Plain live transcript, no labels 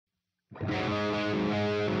Hello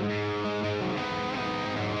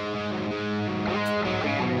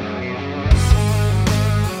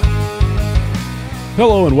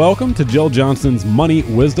and welcome to Jill Johnson's Money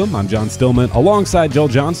Wisdom. I'm John Stillman, alongside Jill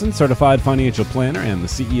Johnson, certified financial planner and the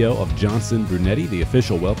CEO of Johnson Brunetti, the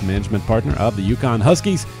official wealth management partner of the Yukon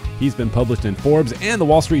Huskies. He's been published in Forbes and the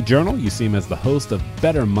Wall Street Journal. You see him as the host of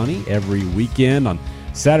Better Money every weekend on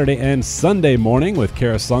Saturday and Sunday morning with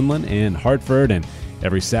Kara Sunland in Hartford, and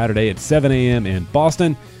every Saturday at 7 a.m. in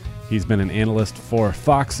Boston. He's been an analyst for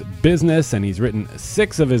Fox Business, and he's written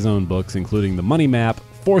 6 of his own books, including The Money Map,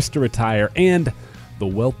 Forced to Retire, and The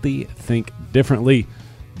Wealthy Think Differently.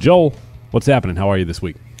 Joel, what's happening? How are you this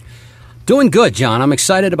week? Doing good, John. I'm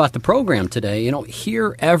excited about the program today. You know,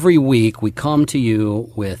 here every week we come to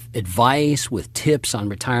you with advice, with tips on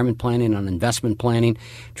retirement planning, on investment planning.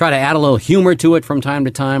 Try to add a little humor to it from time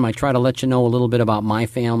to time. I try to let you know a little bit about my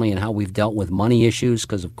family and how we've dealt with money issues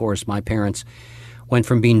because, of course, my parents went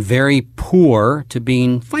from being very poor to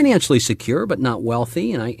being financially secure but not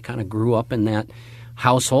wealthy, and I kind of grew up in that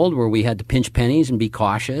household where we had to pinch pennies and be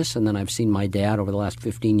cautious. And then I've seen my dad over the last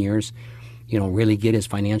 15 years, really get his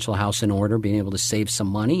financial house in order, being able to save some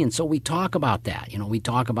money. And so we talk about that. We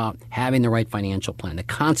talk about having the right financial plan, the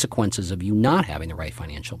consequences of you not having the right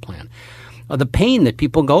financial plan, the pain that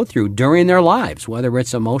people go through during their lives, whether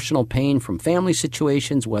it's emotional pain from family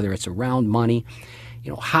situations, whether it's around money.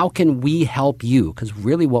 How can we help you? Because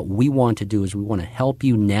really what we want to do is we want to help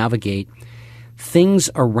you navigate things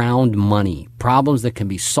around money, problems that can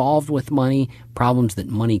be solved with money, problems that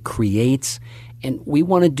money creates. And we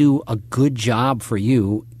want to do a good job for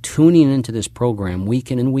you tuning into this program week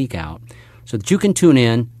in and week out so that you can tune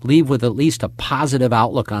in, leave with at least a positive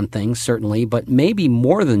outlook on things, certainly, but maybe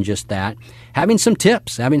more than just that, having some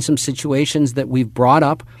tips, having some situations that we've brought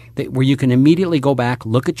up where you can immediately go back,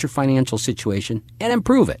 look at your financial situation, and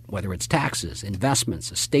improve it, whether it's taxes,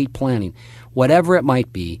 investments, estate planning, whatever it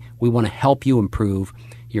might be. We want to help you improve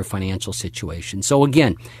your financial situation. So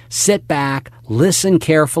again, sit back, listen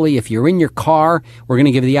carefully. If you're in your car, we're going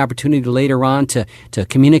to give you the opportunity later on to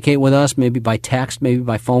communicate with us, maybe by text, maybe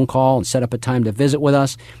by phone call, and set up a time to visit with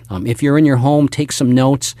us. If you're in your home, take some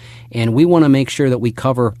notes, and we want to make sure that we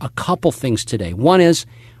cover a couple things today. One is,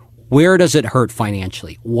 where does it hurt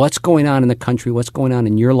financially? What's going on in the country? What's going on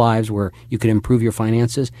in your lives where you can improve your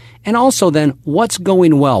finances? And also then, what's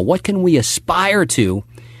going well? What can we aspire to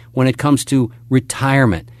when it comes to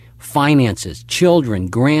retirement, finances, children,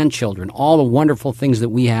 grandchildren, all the wonderful things that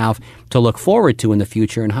we have to look forward to in the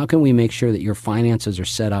future, and how can we make sure that your finances are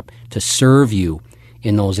set up to serve you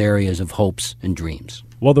in those areas of hopes and dreams?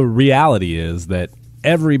 Well, the reality is that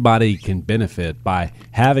everybody can benefit by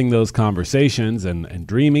having those conversations and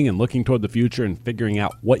dreaming and looking toward the future and figuring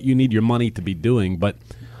out what you need your money to be doing. But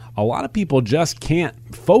a lot of people just can't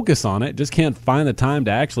focus on it, just can't find the time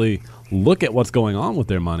to actually look at what's going on with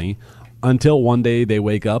their money until one day they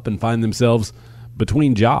wake up and find themselves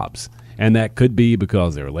between jobs. And that could be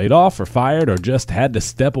because they were laid off or fired or just had to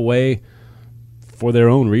step away for their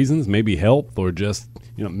own reasons, maybe health or just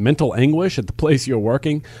mental anguish at the place you're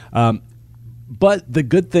working. But the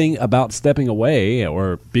good thing about stepping away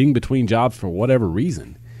or being between jobs for whatever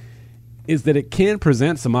reason is that it can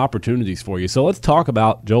present some opportunities for you. So let's talk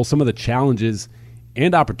about, Joel, some of the challenges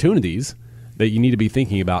and opportunities that you need to be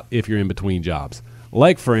thinking about if you're in between jobs.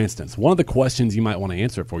 Like, for instance, one of the questions you might want to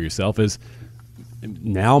answer for yourself is,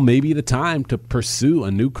 now maybe the time to pursue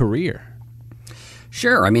a new career.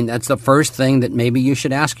 Sure. I mean, that's the first thing that maybe you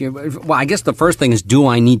should ask you. Well, I guess the first thing is, do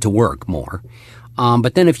I need to work more?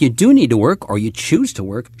 But then if you do need to work or you choose to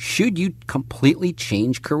work, should you completely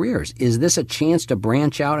change careers? Is this a chance to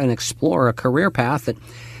branch out and explore a career path that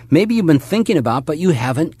maybe you've been thinking about but you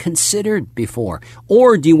haven't considered before?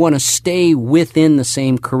 Or do you want to stay within the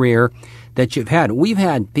same career that you've had? We've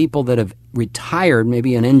had people that have retired,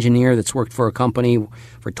 maybe an engineer that's worked for a company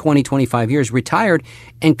for 20, 25 years, retired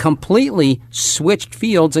and completely switched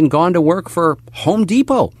fields and gone to work for Home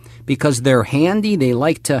Depot because they're handy. They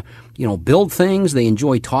like to build things. They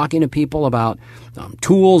enjoy talking to people about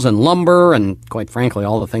tools and lumber and, quite frankly,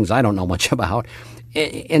 all the things I don't know much about.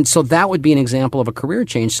 And so that would be an example of a career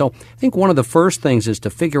change. So I think one of the first things is to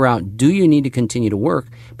figure out, do you need to continue to work?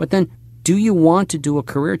 But then, do you want to do a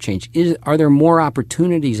career change? Are there more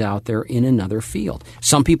opportunities out there in another field?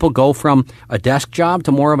 Some people go from a desk job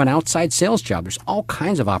to more of an outside sales job. There's all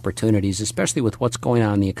kinds of opportunities, especially with what's going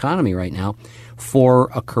on in the economy right now, for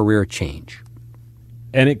a career change.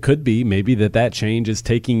 And it could be maybe that change is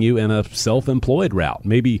taking you in a self-employed route.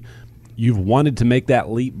 Maybe you've wanted to make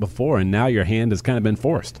that leap before and now your hand has kind of been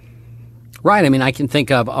forced. Right. I mean, I can think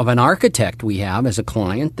of an architect we have as a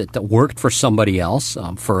client that worked for somebody else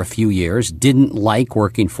for a few years, didn't like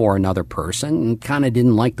working for another person, and kind of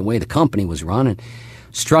didn't like the way the company was run, and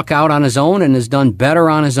struck out on his own and has done better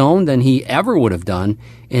on his own than he ever would have done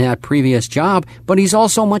in that previous job, but he's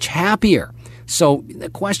also much happier. So the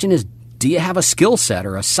question is, do you have a skill set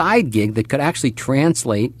or a side gig that could actually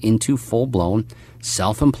translate into full-blown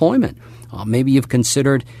self-employment? Maybe you've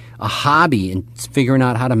considered a hobby and figuring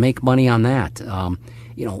out how to make money on that.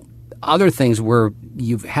 Other things where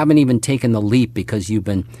you haven't even taken the leap because you've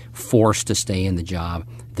been forced to stay in the job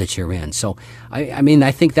that you're in. So,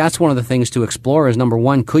 I think that's one of the things to explore is, number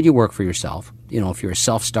one, could you work for yourself? If you're a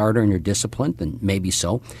self-starter and you're disciplined, then maybe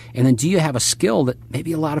so. And then do you have a skill that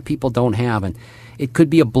maybe a lot of people don't have? And it could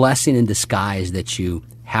be a blessing in disguise that you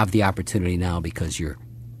have the opportunity now because you're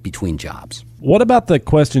between jobs. What about the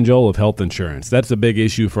question, Joel, of health insurance? That's a big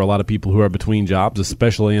issue for a lot of people who are between jobs,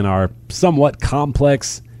 especially in our somewhat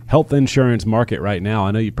complex health insurance market right now.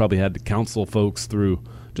 I know you probably had to counsel folks through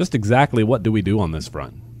just exactly what do we do on this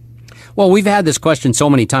front. Well, we've had this question so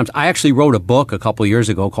many times. I actually wrote a book a couple years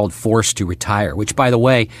ago called Forced to Retire, which, by the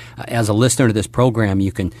way, as a listener to this program,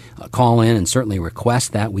 you can call in and certainly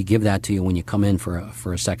request that. We give that to you when you come in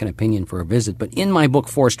for a second opinion, for a visit. But in my book,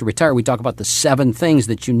 Forced to Retire, we talk about the 7 things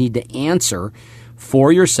that you need to answer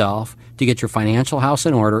for yourself to get your financial house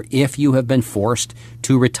in order if you have been forced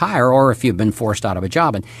to retire or if you've been forced out of a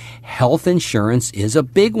job. And health insurance is a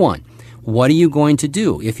big one. What are you going to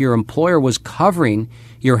do? If your employer was covering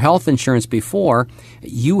your health insurance before,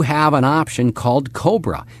 you have an option called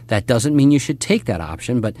COBRA. That doesn't mean you should take that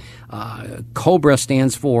option, but COBRA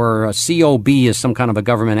stands for COB is some kind of a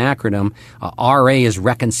government acronym. RA is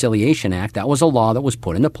Reconciliation Act. That was a law that was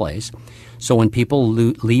put into place. So when people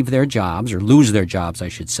leave their jobs, or lose their jobs, I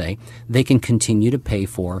should say, they can continue to pay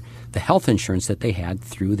for the health insurance that they had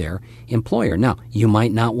through their employer. Now, you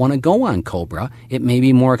might not want to go on COBRA. It may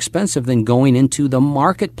be more expensive than going into the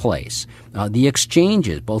marketplace. The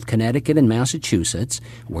exchanges, both Connecticut and Massachusetts,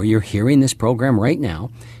 where you're hearing this program right now,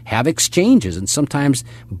 have exchanges. And sometimes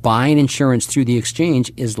buying insurance through the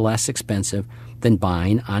exchange is less expensive than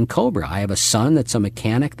buying on COBRA. I have a son that's a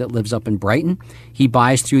mechanic that lives up in Brighton. He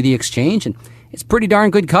buys through the exchange, and it's pretty darn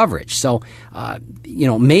good coverage. So,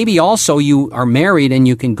 maybe also you are married and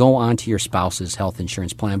you can go onto your spouse's health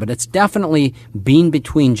insurance plan, but it's definitely being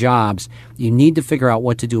between jobs. You need to figure out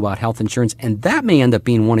what to do about health insurance, and that may end up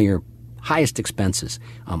being one of your highest expenses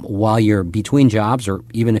while you're between jobs, or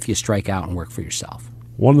even if you strike out and work for yourself.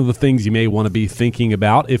 One of the things you may want to be thinking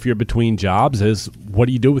about if you're between jobs is, what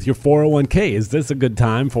do you do with your 401k? Is this a good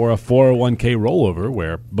time for a 401k rollover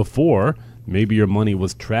where before maybe your money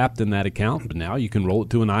was trapped in that account, but now you can roll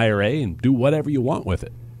it to an IRA and do whatever you want with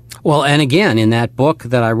it? Well, and again, in that book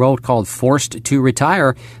that I wrote called Forced to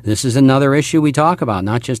Retire, this is another issue we talk about,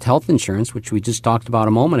 not just health insurance, which we just talked about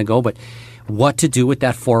a moment ago, but what to do with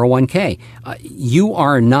that 401k. You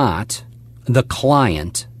are not the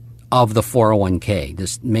client of the 401k.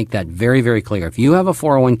 Just make that very, very clear. If you have a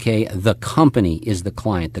 401k, the company is the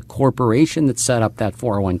client. The corporation that set up that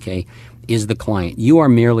 401k is the client. You are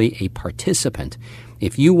merely a participant.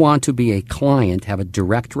 If you want to be a client, have a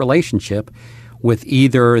direct relationship with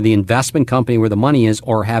either the investment company where the money is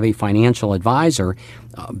or have a financial advisor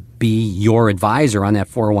be your advisor on that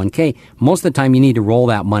 401k, most of the time you need to roll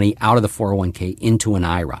that money out of the 401k into an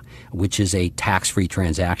IRA, which is a tax-free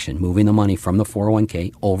transaction, moving the money from the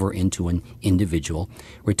 401k over into an individual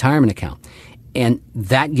retirement account. And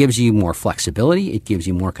that gives you more flexibility. It gives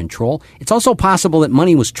you more control. It's also possible that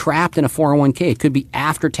money was trapped in a 401k. It could be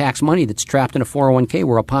after-tax money that's trapped in a 401k,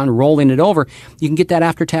 where upon rolling it over, you can get that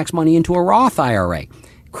after-tax money into a Roth IRA.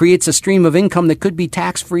 Creates a stream of income that could be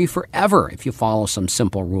tax-free forever if you follow some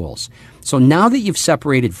simple rules. So now that you've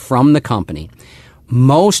separated from the company,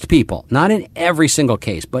 most people, not in every single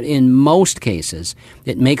case, but in most cases,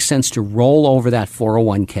 it makes sense to roll over that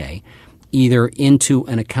 401k either into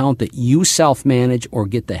an account that you self-manage or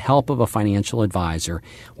get the help of a financial advisor,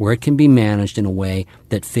 where it can be managed in a way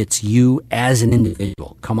that fits you as an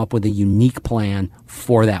individual. Come up with a unique plan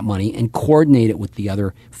for that money and coordinate it with the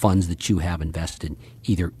other funds that you have invested,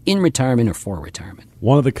 either in retirement or for retirement.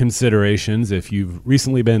 One of the considerations, if you've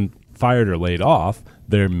recently been fired or laid off,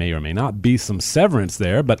 there may or may not be some severance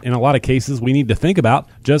there, but in a lot of cases we need to think about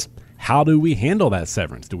just how do we handle that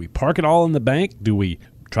severance? Do we park it all in the bank? Do we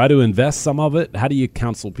try to invest some of it? How do you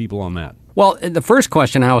counsel people on that? Well, the first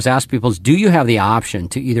question I always ask people is, do you have the option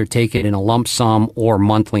to either take it in a lump sum or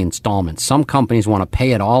monthly installments? Some companies want to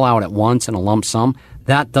pay it all out at once in a lump sum.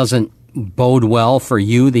 That doesn't bode well for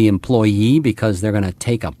you, the employee, because they're going to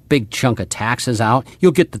take a big chunk of taxes out.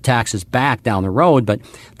 You'll get the taxes back down the road, but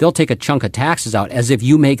they'll take a chunk of taxes out as if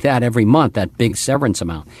you make that every month, that big severance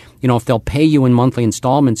amount. If they'll pay you in monthly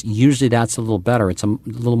installments, usually that's a little better. It's a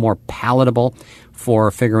little more palatable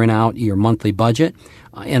for figuring out your monthly budget.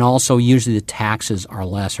 And also, usually the taxes are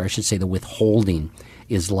less, or I should say the withholding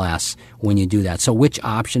is less when you do that. So which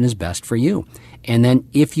option is best for you? And then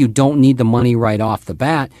if you don't need the money right off the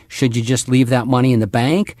bat, should you just leave that money in the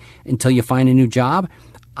bank until you find a new job?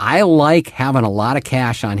 I like having a lot of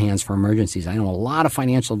cash on hands for emergencies. I know a lot of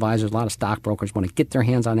financial advisors, a lot of stockbrokers want to get their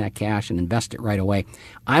hands on that cash and invest it right away.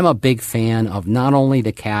 I'm a big fan of not only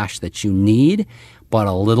the cash that you need, but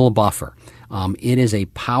a little buffer. It is a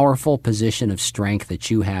powerful position of strength that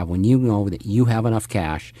you have when you know that you have enough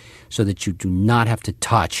cash so that you do not have to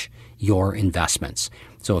touch your investments.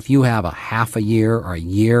 So if you have a half a year or a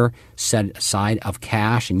year set aside of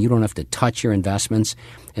cash and you don't have to touch your investments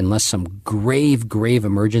unless some grave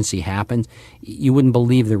emergency happens, you wouldn't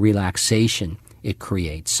believe the relaxation it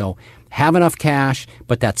creates. So have enough cash,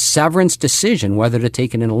 but that severance decision, whether to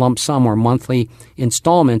take it in a lump sum or monthly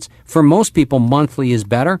installments, for most people, monthly is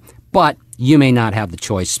better, but you may not have the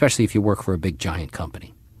choice, especially if you work for a big giant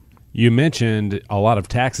company. You mentioned a lot of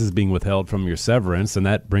taxes being withheld from your severance, and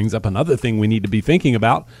that brings up another thing we need to be thinking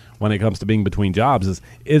about when it comes to being between jobs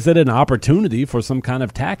is it an opportunity for some kind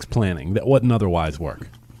of tax planning that wouldn't otherwise work?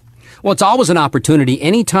 Well, it's always an opportunity.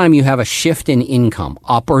 Anytime you have a shift in income,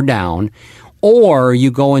 up or down, or you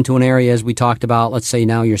go into an area, as we talked about, let's say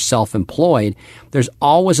now you're self-employed, there's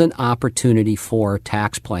always an opportunity for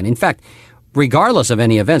tax planning. In fact, regardless of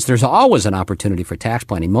any events, there's always an opportunity for tax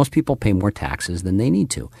planning. Most people pay more taxes than they need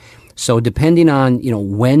to. So depending on,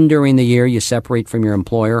 when during the year you separate from your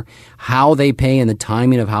employer, how they pay and the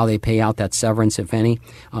timing of how they pay out that severance, if any,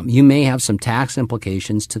 you may have some tax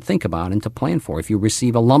implications to think about and to plan for. If you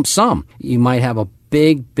receive a lump sum, you might have a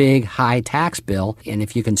big, high tax bill. And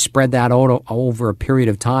if you can spread that over a period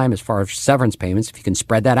of time, as far as severance payments, if you can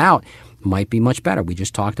spread that out, might be much better. We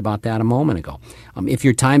just talked about that a moment ago. If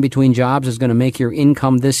your time between jobs is going to make your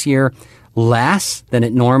income this year less than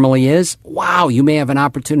it normally is, wow, you may have an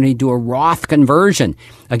opportunity to do a Roth conversion.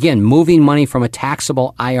 Again, moving money from a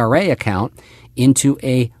taxable IRA account into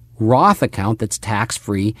a Roth account that's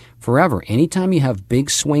tax-free forever. Anytime you have big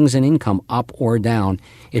swings in income up or down,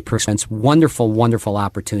 it presents wonderful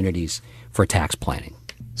opportunities for tax planning.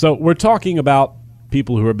 So we're talking about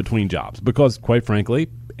people who are between jobs because, quite frankly,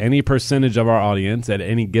 any percentage of our audience at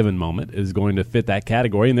any given moment is going to fit that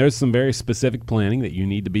category, and there's some very specific planning that you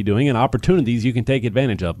need to be doing and opportunities you can take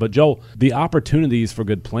advantage of. But Joel, the opportunities for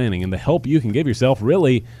good planning and the help you can give yourself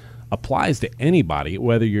really applies to anybody,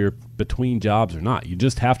 whether you're between jobs or not. You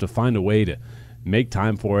just have to find a way to make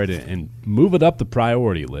time for it and move it up the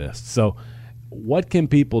priority list. So what can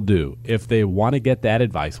people do if they want to get that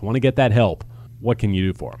advice, want to get that help? What can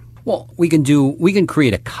you do for them? Well, we can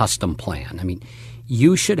create a custom plan. I mean,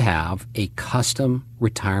 you should have a custom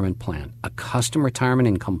retirement plan, a custom retirement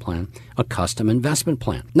income plan, a custom investment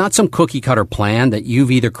plan. Not some cookie cutter plan that you've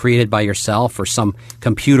either created by yourself or some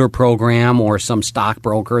computer program or some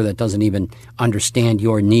stockbroker that doesn't even understand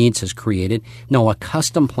your needs has created. No, a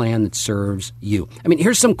custom plan that serves you. I mean,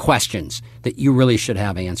 here's some questions that you really should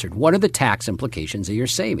have answered. What are the tax implications of your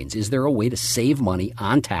savings? Is there a way to save money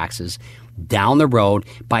on taxes down the road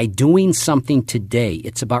by doing something today?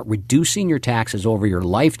 It's about reducing your taxes over your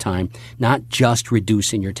lifetime, not just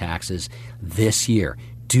reducing your taxes this year.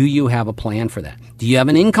 Do you have a plan for that? Do you have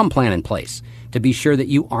an income plan in place to be sure that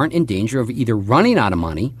you aren't in danger of either running out of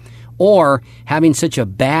money or having such a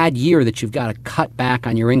bad year that you've got to cut back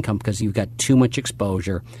on your income because you've got too much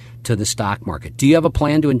exposure to the stock market? Do you have a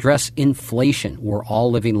plan to address inflation? We're all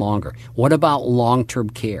living longer. What about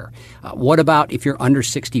long-term care? What about if you're under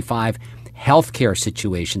 65, healthcare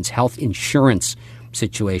situations, health insurance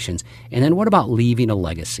situations? And then what about leaving a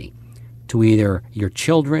legacy to either your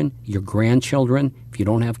children, your grandchildren, if you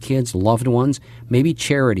don't have kids, loved ones, maybe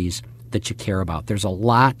charities that you care about? There's a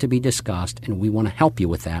lot to be discussed, and we want to help you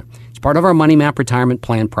with that. It's part of our Money Map retirement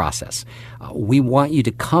plan process. We want you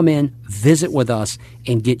to come in, visit with us,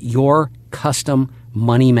 and get your custom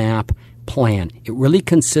Money Map plan. It really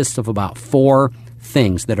consists of about 4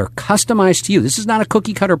 things that are customized to you. This is not a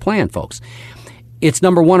cookie cutter plan, folks. It's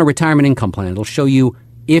number 1, a retirement income plan. It'll show you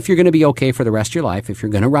if you're going to be okay for the rest of your life, if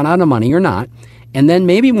you're going to run out of money or not, and then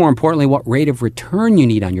maybe more importantly, what rate of return you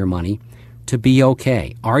need on your money to be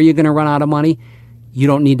okay. Are you going to run out of money? You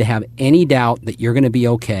don't need to have any doubt that you're going to be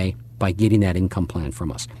okay by getting that income plan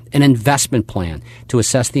from us. An investment plan to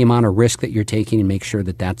assess the amount of risk that you're taking and make sure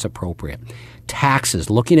that that's appropriate. Taxes,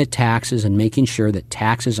 looking at taxes and making sure that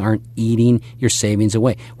taxes aren't eating your savings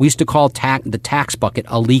away. We used to call the tax bucket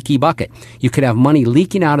a leaky bucket. You could have money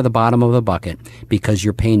leaking out of the bottom of the bucket because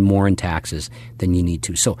you're paying more in taxes than you need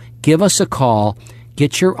to. So give us a call.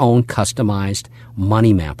 Get your own customized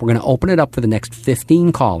money map. We're going to open it up for the next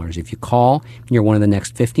 15 callers. If you call and you're one of the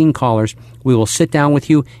next 15 callers, we will sit down with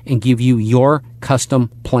you and give you your custom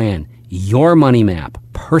plan, your money map,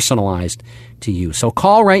 personalized to you. So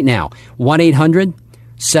call right now,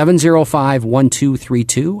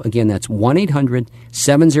 1-800-705-1232. Again, that's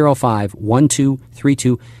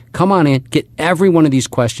 1-800-705-1232. Come on in, get every one of these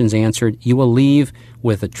questions answered. You will leave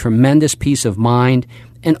with a tremendous peace of mind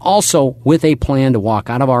and also with a plan to walk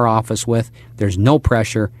out of our office with. There's no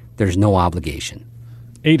pressure. There's no obligation.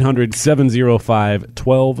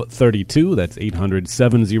 800-705-1232. That's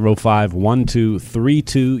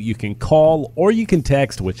 800-705-1232. You can call or you can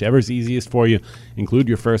text, whichever's easiest for you. Include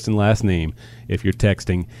your first and last name if you're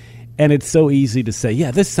texting. And it's so easy to say,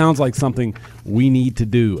 yeah, this sounds like something we need to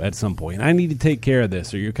do at some point. I need to take care of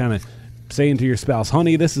this. Or you're kind of saying to your spouse,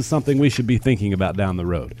 honey, this is something we should be thinking about down the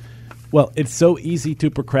road. Well, it's so easy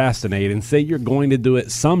to procrastinate and say you're going to do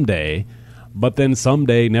it someday, but then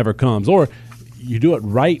someday never comes. Or you do it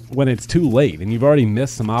right when it's too late and you've already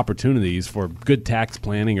missed some opportunities for good tax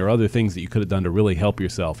planning or other things that you could have done to really help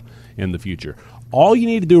yourself in the future. All you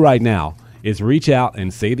need to do right now is reach out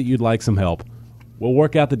and say that you'd like some help. We'll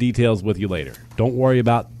work out the details with you later. Don't worry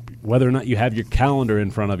about whether or not you have your calendar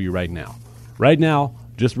in front of you right now. Right now,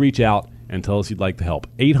 just reach out and tell us you'd like the help.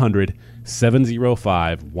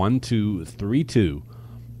 800-705-1232.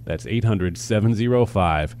 That's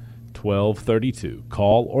 800-705-1232.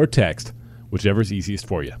 Call or text, whichever's easiest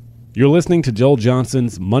for you. You're listening to Joel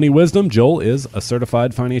Johnson's Money Wisdom. Joel is a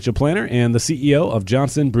certified financial planner and the CEO of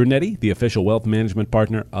Johnson Brunetti, the official wealth management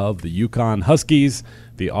partner of the Yukon Huskies,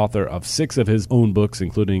 the author of 6 of his own books,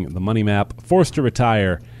 including The Money Map, Forced to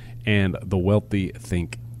Retire, and The Wealthy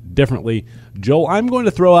Think Differently. Joel, I'm going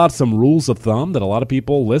to throw out some rules of thumb that a lot of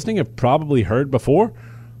people listening have probably heard before.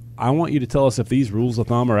 I want you to tell us if these rules of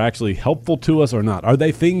thumb are actually helpful to us or not. Are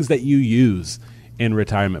they things that you use in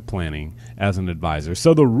retirement planning as an advisor?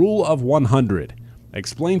 So the rule of 100,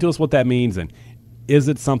 explain to us what that means and is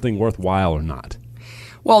it something worthwhile or not?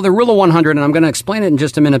 Well, the rule of 100, and I'm going to explain it in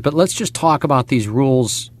just a minute, but let's just talk about these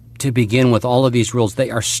rules to begin with. All of these rules,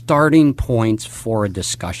 they are starting points for a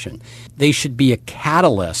discussion. They should be a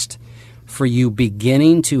catalyst for you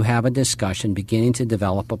beginning to have a discussion, beginning to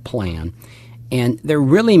develop a plan. And they're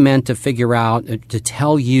really meant to figure out, to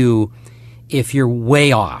tell you if you're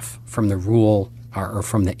way off from the rule or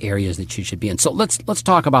from the areas that you should be in. So let's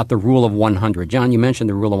talk about the rule of 100. John, you mentioned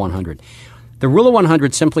the rule of 100. The rule of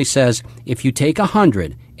 100 simply says if you take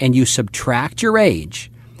 100 and you subtract your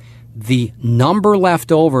age, the number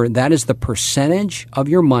left over, that is the percentage of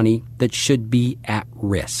your money that should be at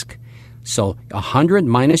risk. So 100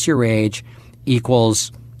 minus your age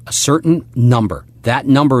equals a certain number. That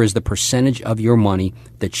number is the percentage of your money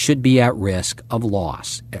that should be at risk of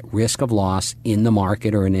loss in the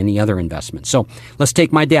market or in any other investment. So let's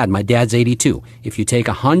take my dad. My dad's 82. If you take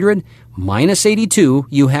 100 minus 82,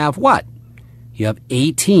 you have what? You have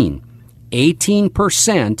 18.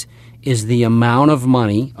 18% is the amount of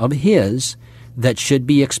money of his that should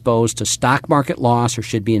be exposed to stock market loss or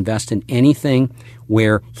should be invested in anything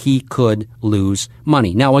where he could lose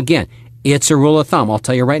money. Now, again, it's a rule of thumb. I'll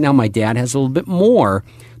tell you right now, my dad has a little bit more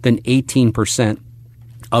than 18%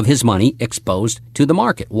 of his money exposed to the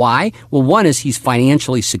market. Why? Well, one is he's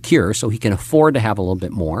financially secure, so he can afford to have a little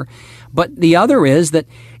bit more. But the other is that,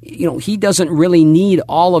 he doesn't really need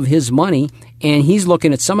all of his money, and he's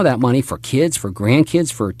looking at some of that money for kids, for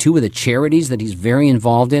grandkids, for 2 of the charities that he's very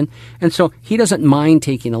involved in. And so he doesn't mind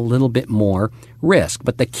taking a little bit more risk.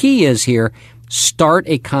 But the key is here, start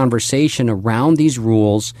a conversation around these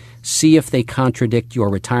rules, see if they contradict your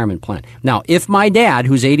retirement plan. Now, if my dad,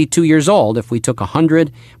 who's 82 years old, if we took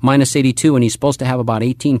 100 minus 82 and he's supposed to have about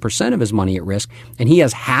 18% of his money at risk, and he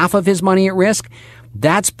has half of his money at risk,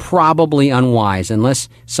 that's probably unwise unless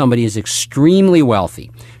somebody is extremely wealthy.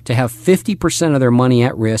 To have 50% of their money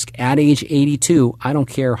at risk at age 82, I don't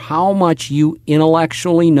care how much you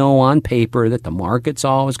intellectually know on paper that the market's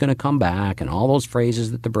always going to come back and all those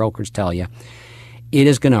phrases that the brokers tell you, it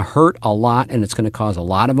is going to hurt a lot and it's going to cause a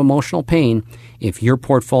lot of emotional pain if your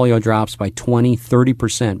portfolio drops by 20,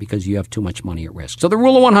 30% because you have too much money at risk. So the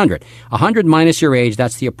rule of 100, 100 minus your age,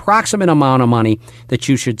 that's the approximate amount of money that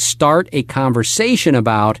you should start a conversation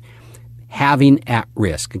about having at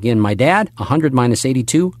risk. Again, my dad, 100 minus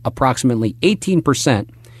 82, approximately 18%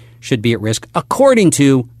 should be at risk according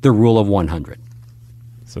to the rule of 100.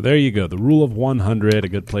 So there you go. The rule of 100, a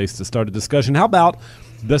good place to start a discussion. How about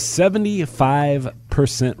the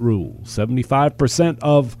 75% rule? 75%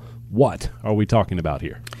 of what are we talking about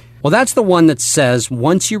here? Well, that's the one that says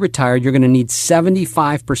once you're retired, you're going to need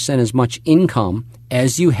 75% as much income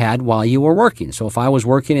as you had while you were working. So if I was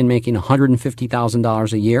working and making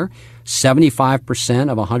 $150,000 a year,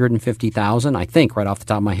 75% of $150,000, I think right off the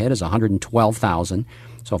top of my head, is $112,000.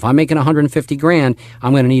 So if I'm making $150,000,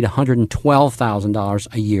 I'm going to need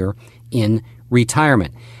 $112,000 a year in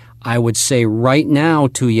retirement. I would say right now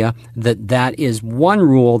to you that is one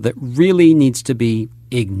rule that really needs to be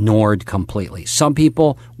ignored completely. Some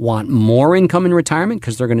people want more income in retirement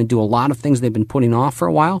because they're going to do a lot of things they've been putting off for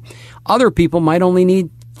a while. Other people might only need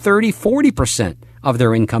 30, 40% of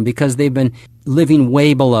their income because they've been living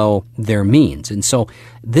way below their means. And so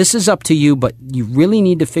this is up to you, but you really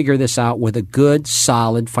need to figure this out with a good,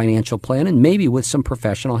 solid financial plan and maybe with some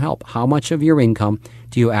professional help. How much of your income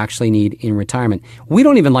do you actually need in retirement? We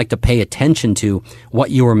don't even like to pay attention to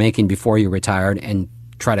what you were making before you retired and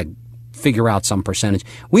try to figure out some percentage.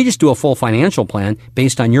 We just do a full financial plan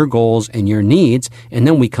based on your goals and your needs, and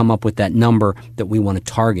then we come up with that number that we want to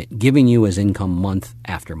target, giving you as income month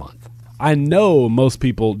after month. I know most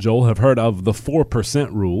people, Joel, have heard of the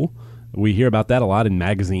 4% rule. We hear about that a lot in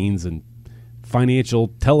magazines and financial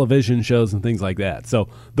television shows and things like that. So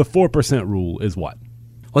the 4% rule is what?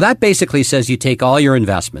 Well, that basically says you take all your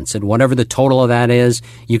investments, and whatever the total of that is,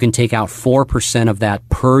 you can take out 4% of that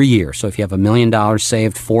per year. So if you have $1 million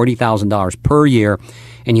saved, $40,000 per year,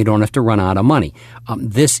 and you don't have to run out of money.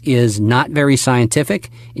 This is not very scientific,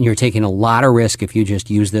 and you're taking a lot of risk if you just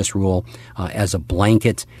use this rule as a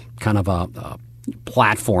blanket kind of a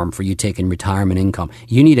platform for you taking retirement income.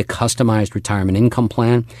 You need a customized retirement income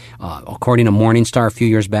plan. According to Morningstar a few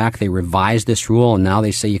years back, they revised this rule, and now they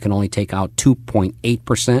say you can only take out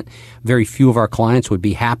 2.8%. Very few of our clients would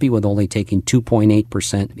be happy with only taking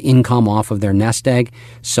 2.8% income off of their nest egg.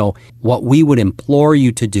 So what we would implore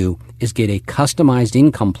you to do is get a customized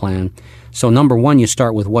income plan. So number one, you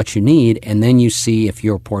start with what you need, and then you see if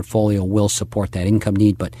your portfolio will support that income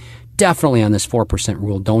need. But definitely on this 4%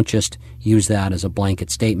 rule, don't just use that as a blanket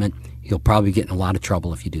statement. You'll probably get in a lot of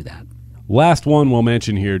trouble if you do that. Last one we'll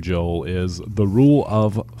mention here, Joel, is the rule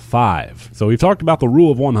of 5. So we've talked about the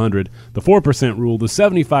rule of 100, the 4% rule, the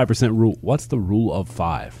 75% rule. What's the rule of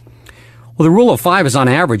 5? Well, the rule of 5 is on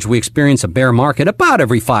average, we experience a bear market about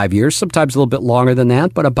every 5 years, sometimes a little bit longer than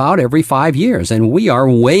that, but about every 5 years. And we are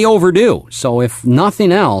way overdue. So if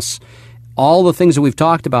nothing else, all the things that we've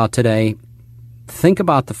talked about today, think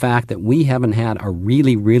about the fact that we haven't had a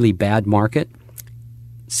really, really bad market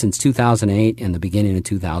since 2008 and the beginning of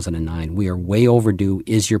 2009. We are way overdue.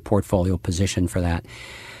 Is your portfolio positioned for that?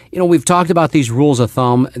 You know, we've talked about these rules of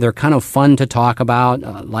thumb. They're kind of fun to talk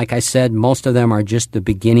about. Like I said, most of them are just the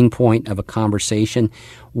beginning point of a conversation.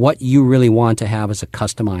 What you really want to have is a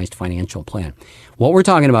customized financial plan. What we're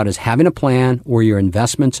talking about is having a plan where your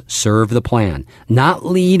investments serve the plan, not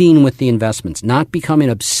leading with the investments, not becoming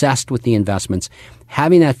obsessed with the investments,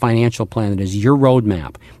 having that financial plan that is your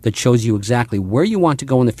roadmap that shows you exactly where you want to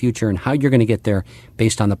go in the future and how you're going to get there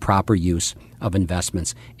based on the proper use of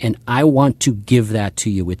investments. And I want to give that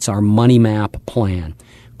to you. It's our money map plan.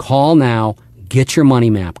 Call now, get your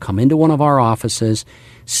money map, come into one of our offices,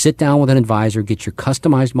 sit down with an advisor, get your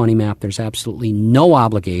customized money map. There's absolutely no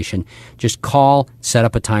obligation. Just call, set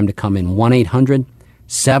up a time to come in.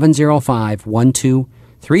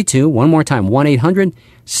 1-800-705-1232. One more time,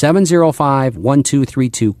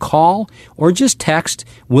 1-800-705-1232. Call or just text.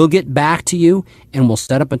 We'll get back to you and we'll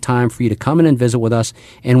set up a time for you to come in and visit with us,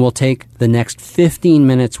 and we'll take the next 15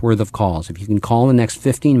 minutes worth of calls. If you can call in the next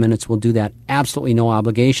 15 minutes, we'll do that. Absolutely no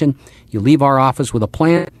obligation. You leave our office with a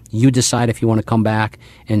plan. You decide if you want to come back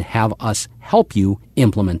and have us help you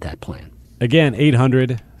implement that plan. Again,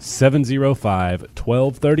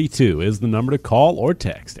 800-705-1232 is the number to call or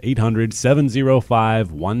text.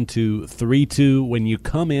 800-705-1232. When you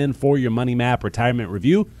come in for your Money Map Retirement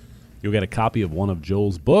Review, you'll get a copy of one of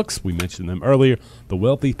Joel's books. We mentioned them earlier. The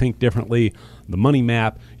Wealthy Think Differently, the Money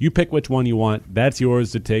Map. You pick which one you want. That's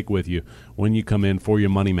yours to take with you when you come in for your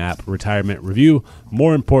Money Map Retirement Review.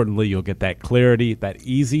 More importantly, you'll get that clarity, that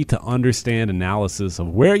easy-to-understand analysis of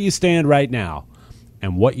where you stand right now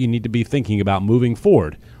and what you need to be thinking about moving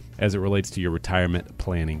forward as it relates to your retirement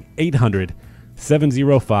planning.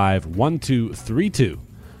 800-705-1232.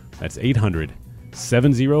 That's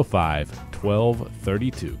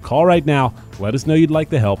 800-705-1232. Call right now. Let us know you'd like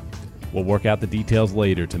the help. We'll work out the details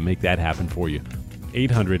later to make that happen for you.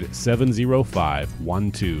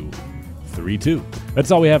 800-705-1232. 888-866-9832.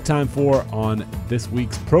 That's all we have time for on this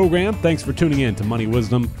week's program. Thanks for tuning in to Money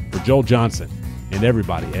Wisdom. For Joel Johnson and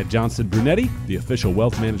everybody at Johnson Brunetti, the official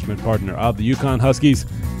wealth management partner of the Yukon Huskies,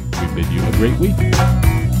 we bid you a great week.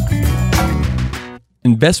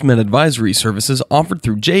 Investment advisory services offered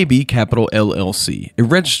through JB Capital LLC, a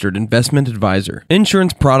registered investment advisor.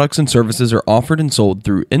 Insurance products and services are offered and sold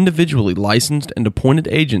through individually licensed and appointed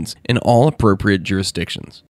agents in all appropriate jurisdictions.